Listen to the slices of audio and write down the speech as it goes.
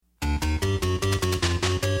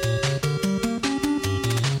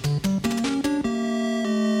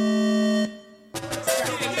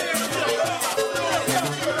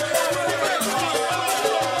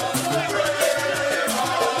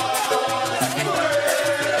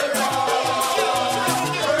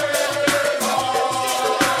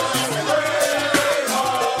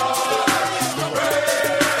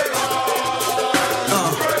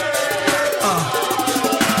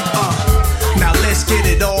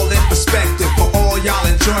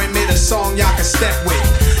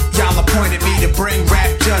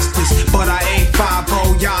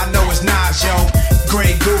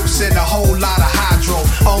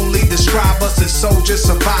the soldier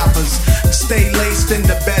survivors. Stay laced in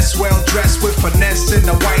the best, well dressed with finesse in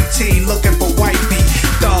the white tee, looking for wifey.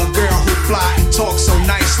 Thug girl who fly and talk so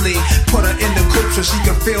nicely. Put her in the coupe so she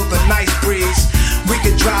can feel the nice breeze. We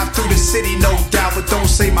could drive through the city, no doubt, but don't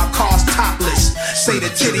say my car's topless. Say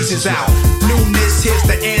the titties is out. Newness, here's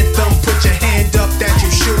the anthem. Put your hand up that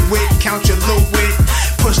you shoot with, count your loot with.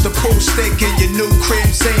 Push the pool stick in your new crib,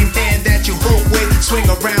 same hand that you hoop with. Swing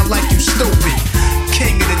around like you stupid.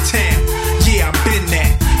 King of the town, yeah, I've been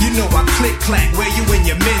that. You know I click clack, where you and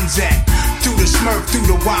your men's at? Through the Smurf, through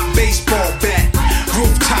the WAP baseball bat.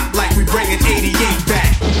 Rooftop like we bringing 88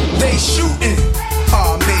 back. They shooting,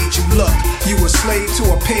 made you look. You a slave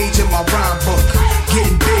to a page in my rhyme book.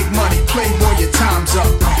 Getting big money, playboy, your time's up.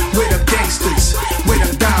 Where the gangsters, where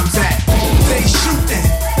the dimes at? They shooting,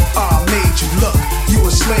 made you look. You a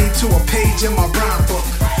slave to a page in my rhyme book.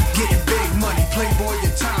 Getting big money, playboy,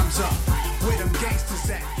 your time's up. Where them gangsters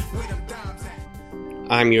at? Where them dimes at?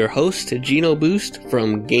 I'm your host, Gino Boost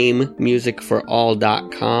from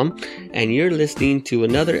GameMusicForAll.com, and you're listening to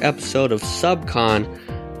another episode of Subcon,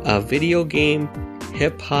 a video game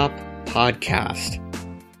hip-hop podcast.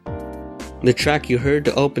 The track you heard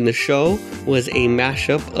to open the show was a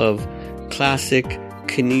mashup of classic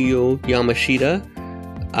Kinuyo Yamashita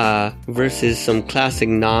versus some classic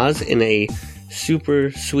Nas in a super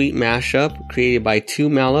sweet mashup created by 2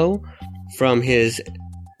 Mello from his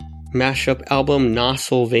mashup album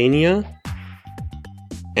Nosylvania.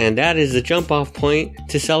 And that is the jump off point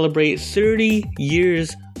to celebrate 30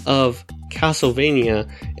 years of Castlevania,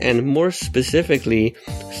 and more specifically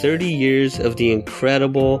 30 years of the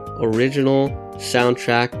incredible original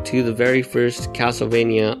soundtrack to the very first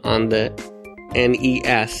Castlevania on the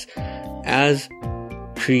NES, as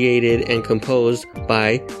created and composed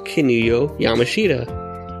by Kinuyo Yamashita.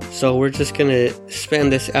 So we're just gonna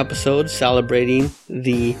spend this episode celebrating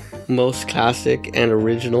the most classic and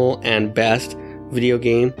original and best video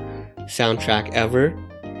game soundtrack ever.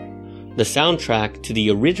 The soundtrack to the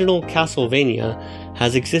original Castlevania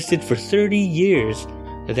has existed for 30 years.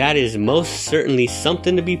 That is most certainly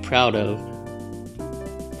something to be proud of.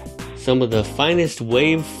 Some of the finest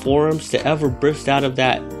waveforms to ever burst out of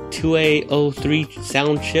that 2A03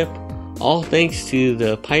 sound chip, all thanks to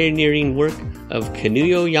the pioneering work of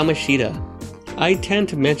Kinuyo Yamashita. I tend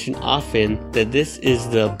to mention often that this is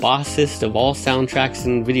the bossest of all soundtracks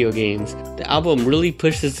in video games. The album really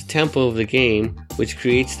pushes the tempo of the game, which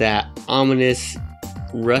creates that ominous,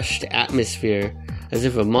 rushed atmosphere, as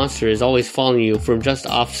if a monster is always following you from just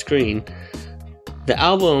off screen. The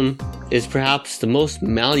album is perhaps the most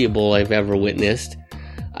malleable I've ever witnessed.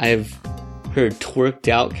 I've heard twerked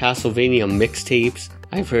out Castlevania mixtapes,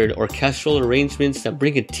 I've heard orchestral arrangements that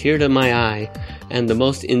bring a tear to my eye, and the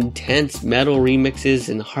most intense metal remixes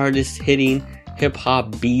and hardest hitting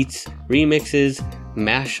hip-hop beats, remixes,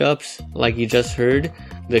 mashups like you just heard.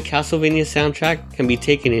 The Castlevania soundtrack can be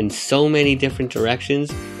taken in so many different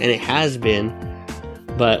directions, and it has been,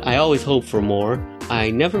 but I always hope for more.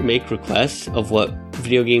 I never make requests of what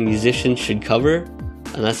video game musicians should cover,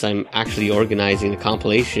 unless I'm actually organizing a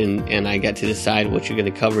compilation and I get to decide what you're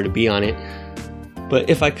going to cover to be on it. But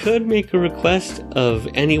if I could make a request of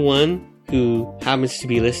anyone who happens to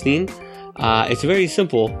be listening, it's very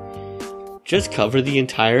simple. Just cover the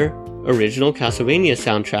entire original Castlevania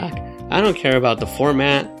soundtrack. I don't care about the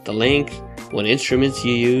format, the length, what instruments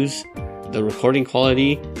you use, the recording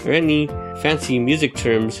quality, or any fancy music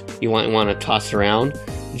terms you might want to toss around.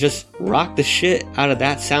 Just rock the shit out of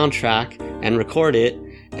that soundtrack and record it,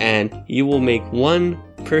 and you will make one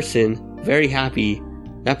person very happy.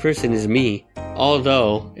 That person is me.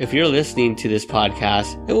 Although, if you're listening to this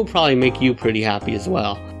podcast, it will probably make you pretty happy as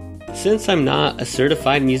well. Since I'm not a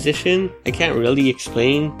certified musician, I can't really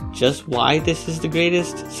explain just why this is the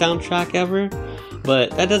greatest soundtrack ever,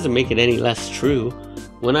 but that doesn't make it any less true.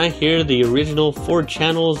 When I hear the original 4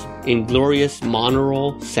 channels Inglorious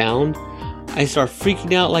Monaural sound, I start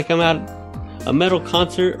freaking out like I'm at a metal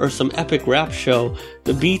concert or some epic rap show.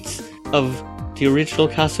 The beats of the original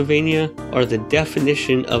Castlevania are the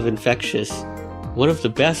definition of infectious. One of the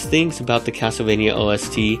best things about the Castlevania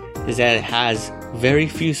OST is that it has very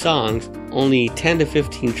few songs, only 10 to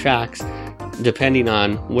 15 tracks, depending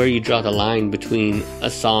on where you draw the line between a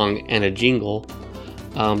song and a jingle.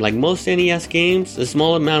 Like most NES games, the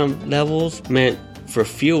small amount of levels meant for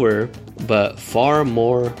fewer but far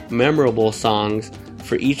more memorable songs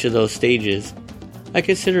for each of those stages. I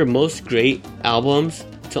consider most great albums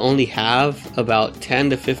to only have about 10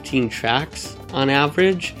 to 15 tracks on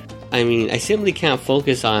average. I mean, I simply can't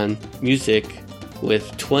focus on music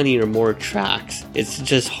with 20 or more tracks. It's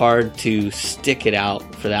just hard to stick it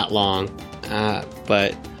out for that long.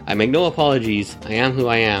 But I make no apologies. I am who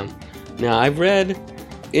I am. Now, I've read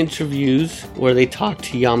interviews where they talk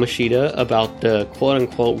to Yamashita about the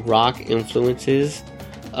quote-unquote rock influences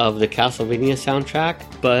of the Castlevania soundtrack,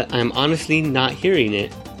 but I'm honestly not hearing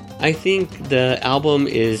it. I think the album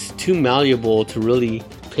is too malleable to really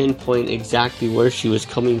pinpoint exactly where she was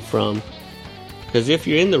coming from. Because if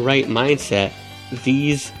you're in the right mindset,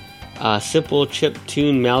 these simple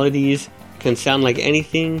chiptune melodies can sound like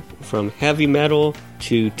anything from heavy metal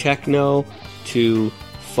to techno to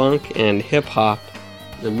funk and hip-hop.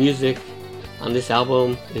 The music on this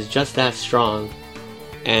album is just that strong,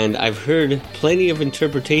 and I've heard plenty of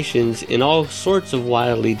interpretations in all sorts of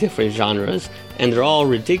wildly different genres, and they're all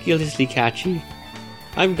ridiculously catchy.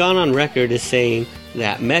 I've gone on record as saying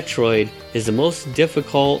that Metroid is the most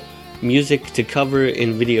difficult music to cover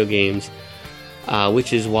in video games,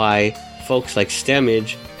 which is why folks like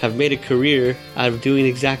Stemage have made a career out of doing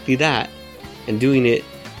exactly that, and doing it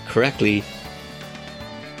correctly.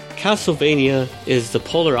 Castlevania is the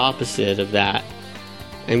polar opposite of that.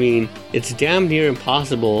 I mean, it's damn near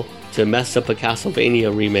impossible to mess up a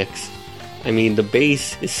Castlevania remix. I mean, the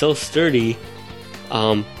bass is so sturdy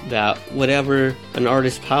that whatever an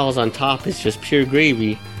artist piles on top is just pure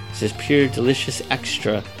gravy. It's just pure delicious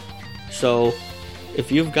extra. So,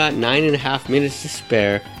 if you've got 9.5 minutes to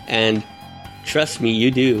spare, and trust me,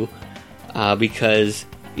 you do, because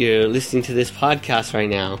you're listening to this podcast right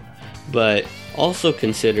now, but also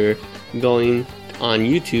consider going on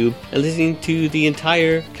YouTube and listening to the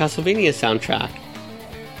entire Castlevania soundtrack.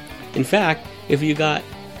 In fact, if you got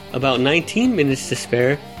about 19 minutes to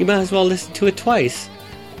spare, you might as well listen to it twice.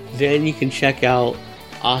 Then you can check out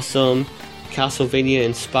awesome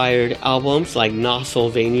Castlevania-inspired albums like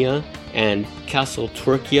Nosylvania and Castle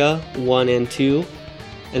Twerkia 1 and 2.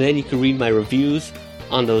 And then you can read my reviews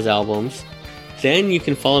on those albums. Then you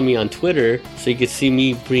can follow me on Twitter so you can see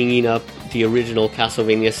me bringing up the original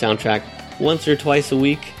Castlevania soundtrack once or twice a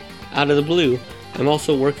week out of the blue. I'm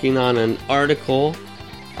also working on an article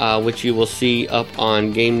which you will see up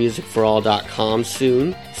on GameMusicForAll.com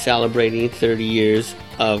soon, celebrating 30 years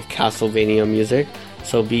of Castlevania music,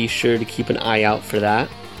 so be sure to keep an eye out for that.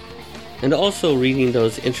 And also reading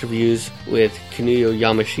those interviews with Kinuyo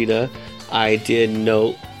Yamashita, I did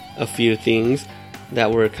note a few things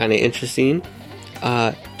that were kind of interesting.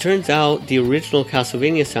 Turns out the original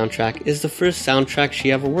Castlevania soundtrack is the first soundtrack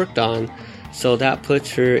she ever worked on, so that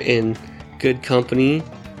puts her in good company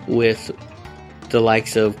with the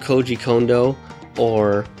likes of Koji Kondo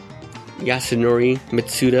or Yasunori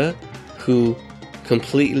Mitsuda, who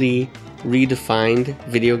completely redefined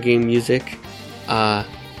video game music on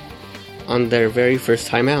their very first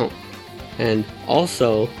time out. And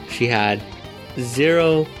also, she had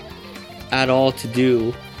zero at all to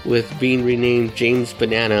do with being renamed James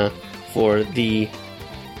Banana for the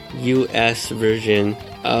US version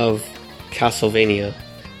of Castlevania.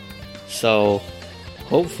 So,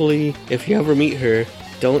 hopefully, if you ever meet her,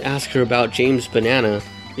 don't ask her about James Banana,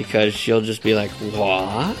 because she'll just be like,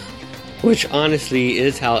 what? Which honestly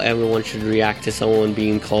is how everyone should react to someone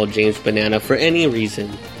being called James Banana for any reason.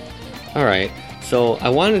 Alright, so I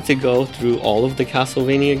wanted to go through all of the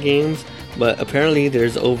Castlevania games, but apparently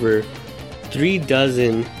there's over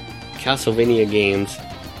 36 Castlevania games,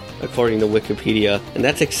 according to Wikipedia, and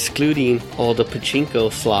that's excluding all the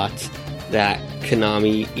pachinko slots that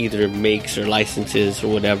Konami either makes or licenses or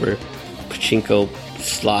whatever pachinko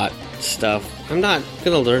slot stuff. I'm not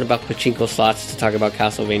gonna learn about pachinko slots to talk about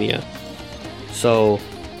Castlevania. So,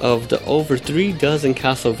 of the over 36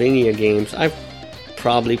 Castlevania games, I've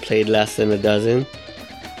probably played less than a dozen.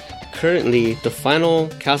 Currently, the final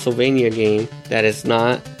Castlevania game that is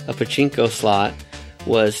not a pachinko slot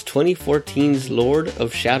was 2014's Lord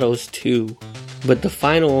of Shadows 2. But the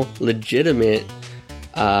final legitimate,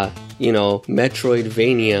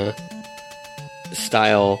 Metroidvania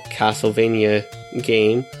style Castlevania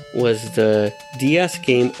game was the DS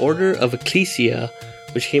game Order of Ecclesia,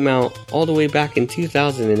 which came out all the way back in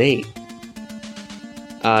 2008.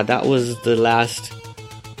 That was the last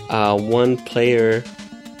one player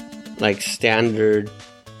standard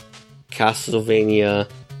Castlevania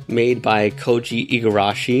made by Koji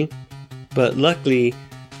Igarashi, but luckily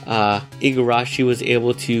Igarashi was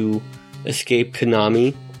able to escape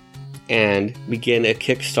Konami and begin a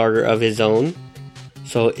Kickstarter of his own.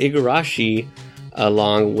 So Igarashi,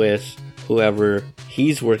 along with whoever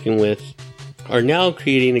he's working with, are now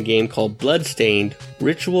creating a game called Bloodstained: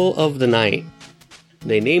 Ritual of the Night.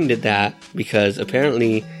 They named it that because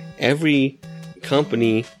apparently every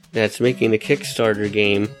company that's making a Kickstarter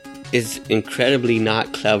game is incredibly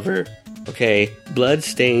not clever. Okay,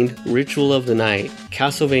 Bloodstained: Ritual of the Night,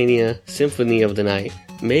 Castlevania: Symphony of the Night.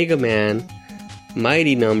 Mega Man,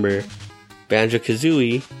 Mighty Number,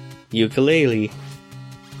 Banjo-Kazooie, Yooka-Laylee.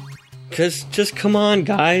 Cause just come on,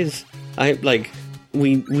 guys.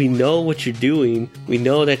 We know what you're doing. We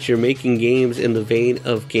know that you're making games in the vein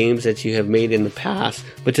of games that you have made in the past.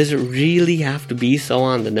 But does it really have to be so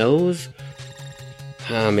on the nose?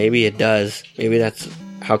 Maybe it does. Maybe that's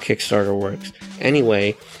how Kickstarter works.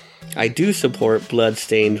 Anyway, I do support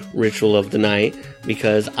Bloodstained Ritual of the Night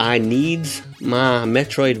because I needs my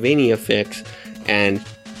Metroidvania fix, and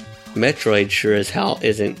Metroid sure as hell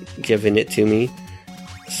isn't giving it to me.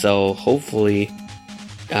 So hopefully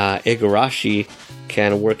Igarashi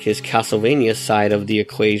can work his Castlevania side of the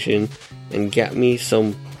equation and get me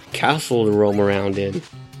some castle to roam around in,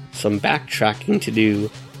 some backtracking to do,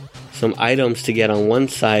 some items to get on one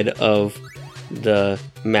side of the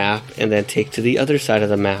map and then take to the other side of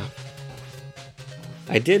the map.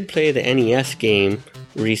 I did play the NES game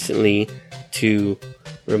recently to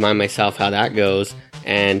remind myself how that goes,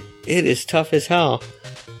 and it is tough as hell.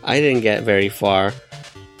 I didn't get very far,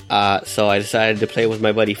 so I decided to play with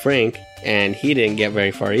my buddy Frank, and he didn't get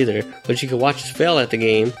very far either. But you can watch us fail at the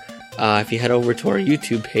game if you head over to our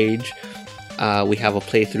YouTube page. We have a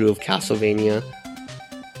playthrough of Castlevania.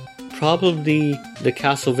 Probably the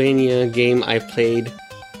Castlevania game I played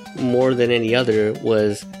more than any other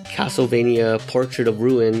was Castlevania Portrait of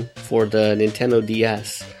Ruin for the Nintendo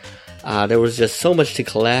DS. There was just so much to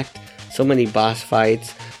collect, so many boss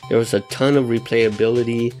fights. There was a ton of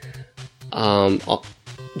replayability.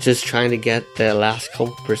 Just trying to get the last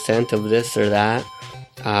couple percent of this or that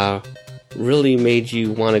really made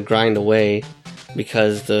you want to grind away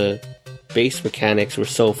because the base mechanics were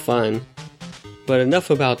so fun. But enough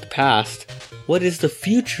about the past. What is the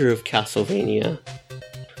future of Castlevania?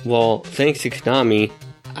 Well, thanks to Konami,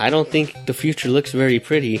 I don't think the future looks very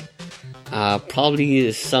pretty.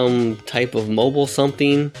 Probably some type of mobile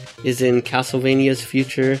something is in Castlevania's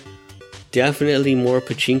future. Definitely more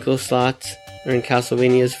pachinko slots are in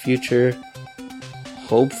Castlevania's future.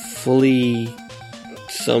 Hopefully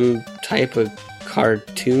some type of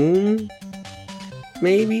cartoon?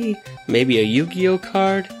 Maybe a Yu-Gi-Oh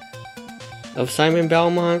card of Simon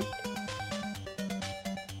Belmont?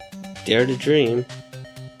 Dare to dream.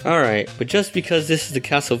 Alright, but just because this is the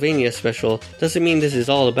Castlevania special doesn't mean this is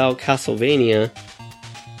all about Castlevania.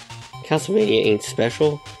 Castlevania ain't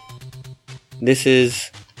special. This is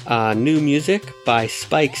new music by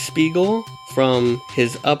Spike Spiegel from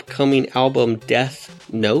his upcoming album Death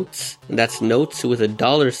Notes. And that's notes with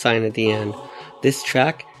a $sign at the end. This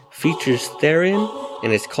track features Theron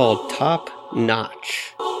and it's called Top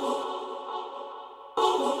Notch.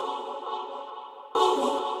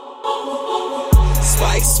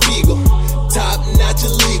 Spike Spiegel, top notch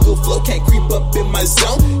illegal. Flow can't creep up in my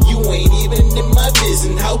zone. You ain't even in my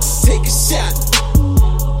vision. How? Take a shot.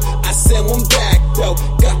 I send one back though.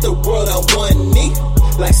 Got the world on one knee,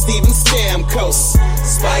 like Steven Stamkos.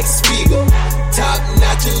 Spike Spiegel, top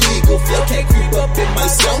notch illegal. Flow can't creep up in my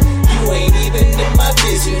zone. You ain't even in my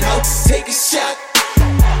vision. How? Take a shot.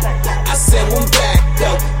 I send one back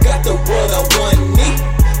though. Got the world on one knee,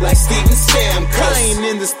 like Steven Stamkos. I ain't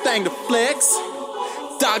in this thing to flex.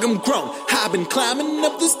 Dog, I'm grown. I've been climbing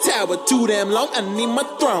up this tower too damn long. I need my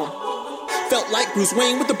throne. Felt like Bruce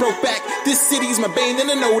Wayne with the broke back. This city's my bane and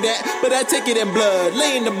I know that, but I take it in blood.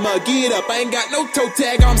 Lay in the mud, get up. I ain't got no toe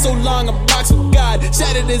tag. I'm so long, I'm boxed with God.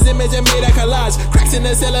 Shattered his image and made a collage. Cracks in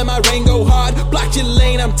the cell and my rain go hard. Blocked your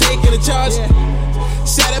lane, I'm taking a charge.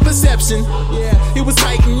 Shattered perception, it was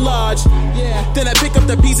tight and large. Then I pick up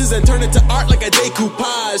the pieces and turn it to art like a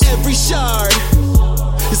decoupage. Every shard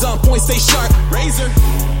is on point, stay sharp. Razor,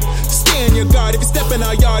 stay on your guard. If you step in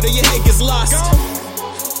our yard or your head gets lost.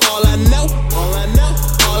 All I know, all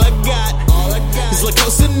I got is La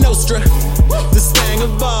Cosa Nostra, this thing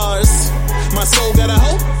of ours. My soul got a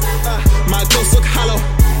hope, my ghost look hollow.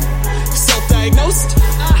 Self-diagnosed,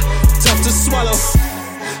 tough to swallow.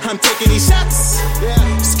 I'm taking these shots,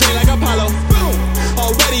 straight like Apollo.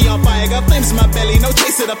 Already on fire, got flames in my belly, no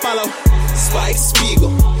chaser to follow. Spike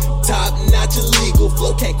Spiegel, top notch illegal.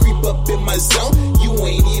 Flow can't creep up in my zone. You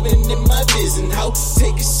ain't even in my vision. How?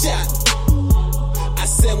 Take a shot. I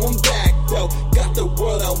send one back though. Got the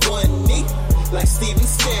world on one knee, like Steven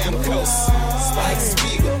Stamkos. Spike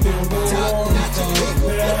Spiegel, top notch illegal.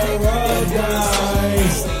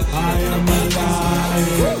 I am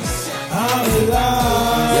alive. I'm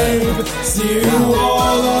alive. See you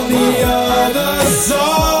all on the other side.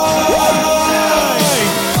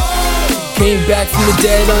 Came back from the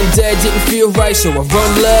dead, undead, didn't feel right, so I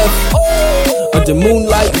run left. Under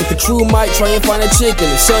moonlight with the crew might try and find a chick in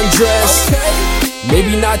a sundress.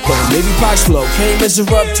 Maybe not though, maybe Posh Flow can't measure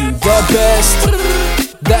up to the best.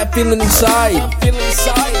 that feeling inside.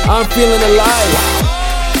 I'm feeling alive.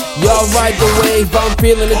 Y'all ride the wave, I'm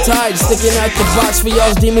feeling the tide. Sticking out the box for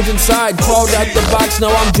y'all's demons inside. Crawled out the box,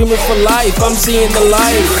 now I'm dreaming for life. I'm seeing the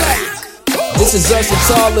light. This is us,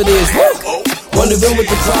 it's all it is. Wondering what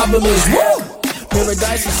the problem is.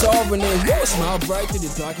 Paradise is solving it. Smile bright through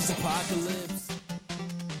the darkest apocalypse.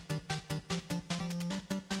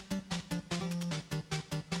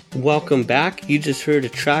 Welcome back. You just heard a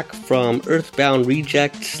track from Earthbound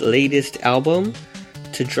Reject's latest album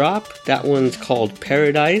to drop. That one's called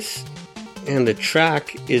Paradise, and the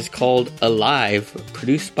track is called Alive,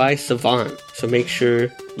 produced by Savant. So make sure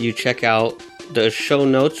you check out the show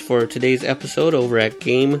notes for today's episode over at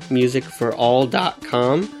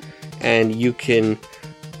GameMusicForAll.com, and you can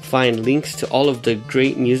find links to all of the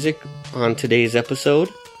great music on today's episode.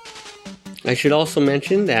 I should also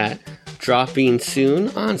mention that dropping soon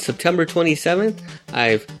on September 27th,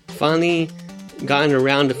 I've finally gotten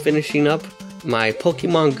around to finishing up my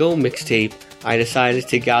Pokemon Go mixtape. I decided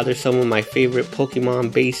to gather some of my favorite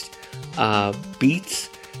Pokemon-based beats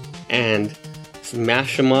and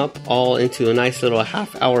smash them up all into a nice little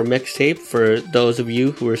half-hour mixtape. For those of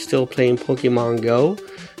you who are still playing Pokemon Go,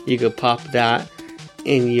 you could pop that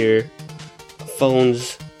in your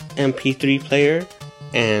phone's MP3 player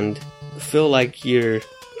and feel like you're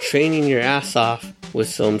training your ass off with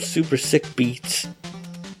some super sick beats.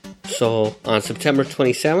 So on September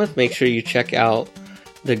 27th, make sure you check out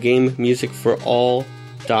the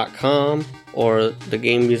GameMusicForAll.com or the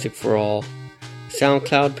Game Music for All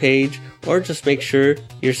SoundCloud page, or just make sure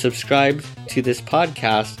you're subscribed to this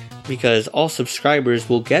podcast, because all subscribers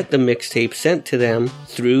will get the mixtape sent to them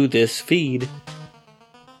through this feed.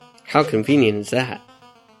 How convenient is that?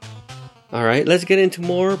 Alright, let's get into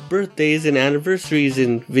more birthdays and anniversaries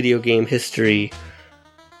in video game history.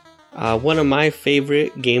 One of my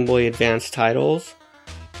favorite Game Boy Advance titles,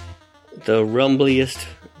 the rumbliest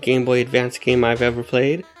Game Boy Advance game I've ever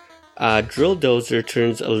played, Drill Dozer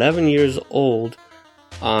turns 11 years old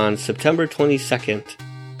on September 22nd.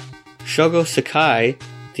 Shogo Sakai,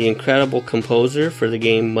 the incredible composer for the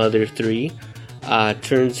game Mother 3,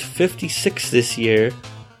 turns 56 this year,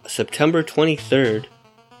 September 23rd.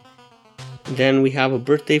 Then we have a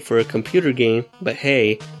birthday for a computer game, but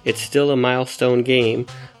hey, it's still a milestone game.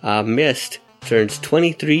 Myst turns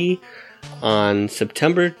 23 on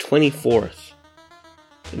September 24th.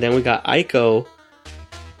 And then we got Ico,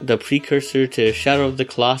 the precursor to Shadow of the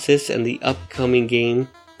Colossus and the upcoming game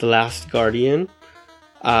The Last Guardian,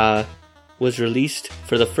 was released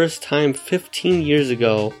for the first time 15 years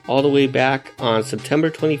ago, all the way back on September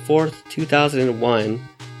 24th, 2001.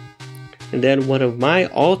 And then one of my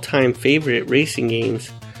all-time favorite racing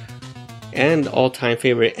games and all-time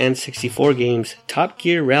favorite N64 games, Top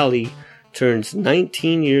Gear Rally, turns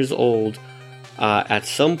 19 years old at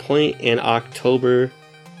some point in October,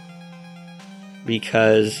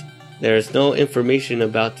 because there's no information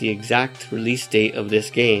about the exact release date of this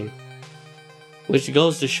game, which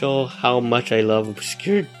goes to show how much I love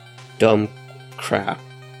obscure dumb crap.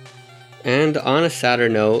 And on a sadder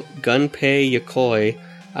note, Gunpei Yokoi,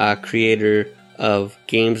 creator of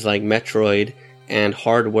games like Metroid and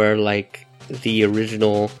hardware like the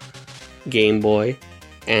original Game Boy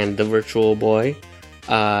and the Virtual Boy,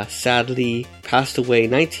 sadly passed away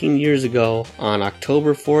 19 years ago on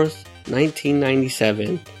October 4th,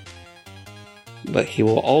 1997. But he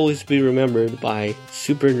will always be remembered by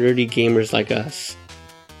super nerdy gamers like us.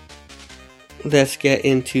 Let's get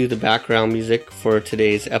into the background music for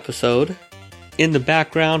today's episode. In the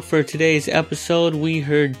background for today's episode, we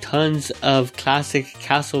heard tons of classic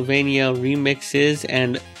Castlevania remixes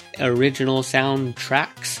and original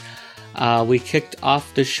soundtracks. We kicked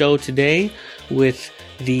off the show today with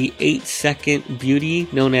the 8-second beauty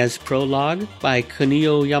known as Prologue by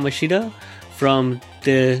Kunio Yamashita from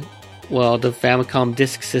the Famicom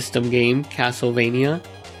Disk System game Castlevania.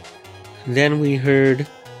 Then we heard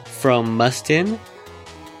from Mustin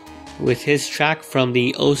with his track from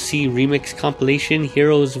the OC remix compilation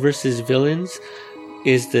Heroes vs. Villains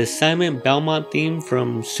is the Simon Belmont theme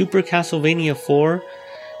from Super Castlevania 4,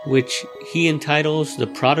 which he entitles The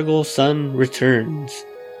Prodigal Son Returns.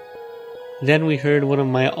 Then we heard one of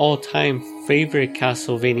my all-time favorite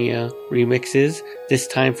Castlevania remixes, this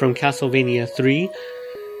time from Castlevania 3,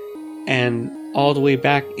 and all the way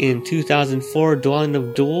back in 2004, Dwelling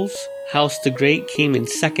of Duels, House the Great came in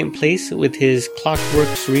second place with his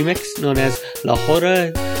Clockworks remix known as La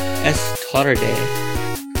Hora es Tarde.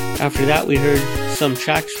 After that, we heard some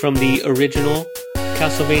tracks from the original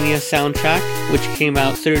Castlevania soundtrack, which came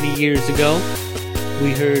out 30 years ago.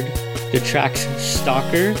 We heard the tracks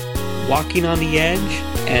Stalker, Walking on the Edge,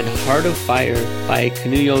 and Heart of Fire by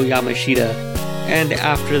Kinuyo Yamashita. And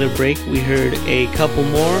after the break, we heard a couple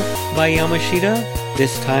more by Yamashita.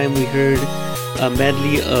 This time we heard a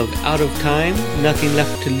medley of Out of Time, Nothing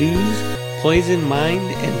Left to Lose, Poison Mind,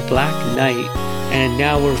 and Black Knight. And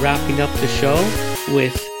now we're wrapping up the show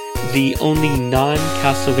with the only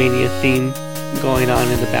non-Castlevania theme going on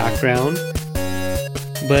in the background.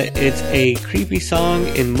 But it's a creepy song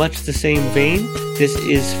in much the same vein. This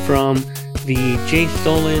is from the Jay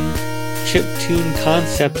Stolen chiptune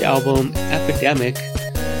concept album Epidemic.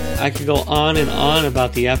 I could go on and on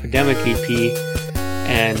about the Epidemic EP,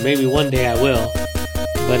 and maybe one day I will.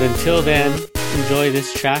 But until then, enjoy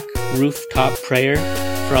this track, Rooftop Prayer,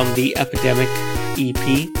 from the Epidemic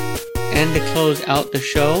EP. And to close out the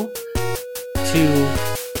show, to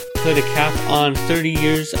put a cap on 30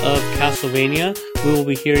 years of Castlevania, we will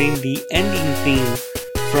be hearing the ending theme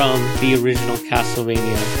from the original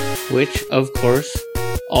Castlevania, which, of course,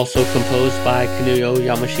 also composed by Kinuyo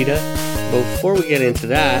Yamashita. But before we get into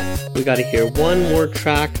that, we gotta hear one more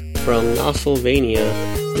track from Castlevania.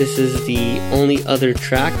 This is the only other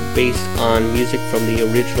track based on music from the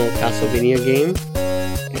original Castlevania game.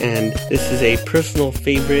 And this is a personal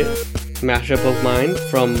favorite mashup of mine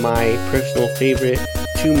from my personal favorite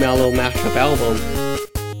Too Mellow mashup album.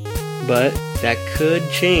 But that could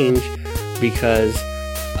change because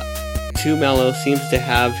Too Mellow seems to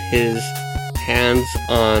have his hands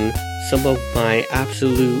on some of my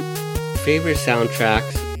absolute favorite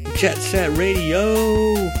soundtracks, Jet Set Radio.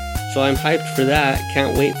 So I'm hyped for that.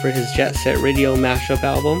 Can't wait for his Jet Set Radio mashup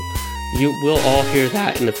album. You will all hear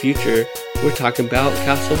that in the future. We're talking about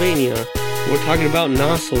Castlevania. We're talking about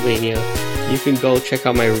Castlevania. You can go check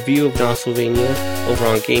out my review of Castlevania over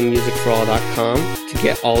on GameMusicForAll.com to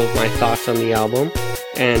get all of my thoughts on the album.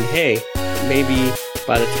 And hey, maybe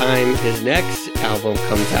by the time his next album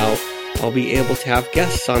comes out, I'll be able to have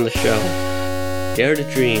guests on the show. Dare to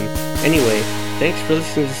dream. Anyway, thanks for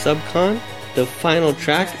listening to Subcon. The final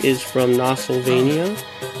track is from Castlevania,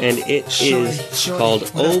 and it is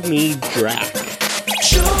called Oh Me Drac.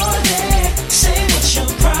 Say what's your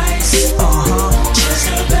price? Just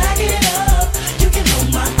to back it up, you can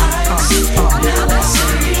hold my eyes. Now let's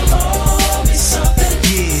say you owe me something.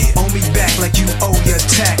 Yeah, owe me back like you owe your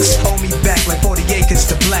tax. Owe me back like 40 acres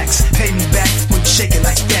to blacks. Pay me back when you shake it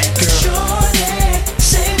like that, girl. Shorty,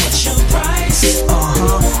 say what's your price? Just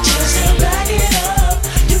to back it up,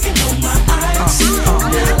 you can hold my eyes.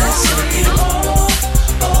 Now let's say you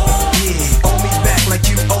yeah, owe me back like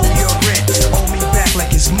you owe your rent. Owe me back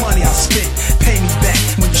like it's money I spent. Pay me back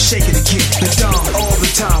when you shake it again. The dawn all the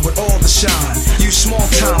time with all the shine. You small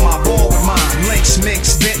time, I ball with mine. Lynx,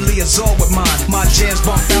 mix, Bentley, Azor with mine. My jams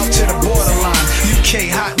bump out to the borderline.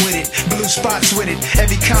 UK hot with it, blue spots with it.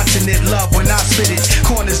 Every continent love when I spit it.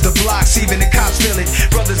 Corners the blocks, even the cops feel it.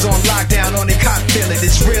 Brothers on lockdown on their cot feel it.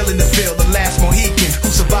 It's real in the field, the last Mohican who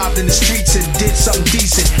survived in the streets and did something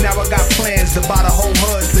decent. Now I got plans to buy the whole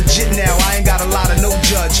hood. Legit now, I ain't got a lot of no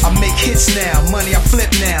judge. I make hits now, money I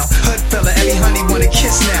flip now. Hood fella, every honey wanna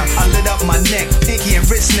kiss now. I lit up my neck, pinky and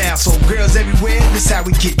wrist now. So girls everywhere, this how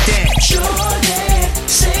we get down. Shorty,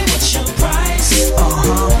 say what's your price?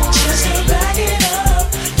 Just to back it up,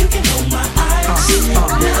 you can hold my eyes. Now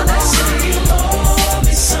let's say you owe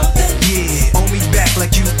me something. Yeah, owe me back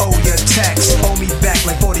like you owe your tax. Owe me back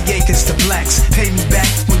like 40 acres to blacks. Pay me back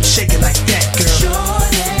when you shake it like that, girl.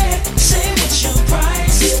 Shorty, say what's your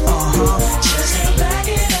price? Just to back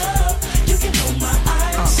it up, you can hold my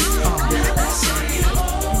eyes. Now let's say you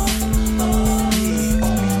Yeah,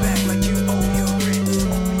 owe me back like you owe your rent.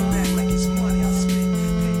 Owe me back like it's money I spent.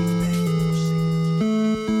 Pay me back when you shake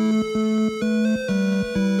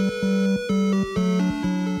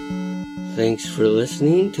it. Thanks for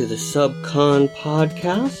listening to the Subcon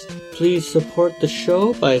podcast. Please support the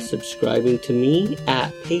show by subscribing to me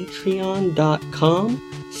at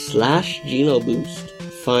patreon.com/GenoBoost.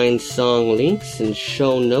 Find song links and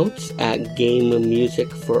show notes at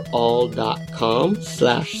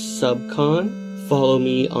GameMusicForAll.com/Subcon. Follow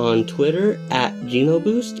me on Twitter at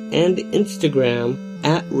GenoBoost and Instagram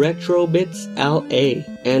at RetroBitsLA.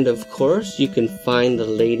 And of course, you can find the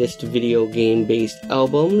latest video game-based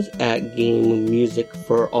albums at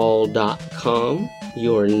GameMusicForAll.com.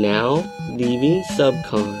 You're now leaving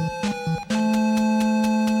Subcon.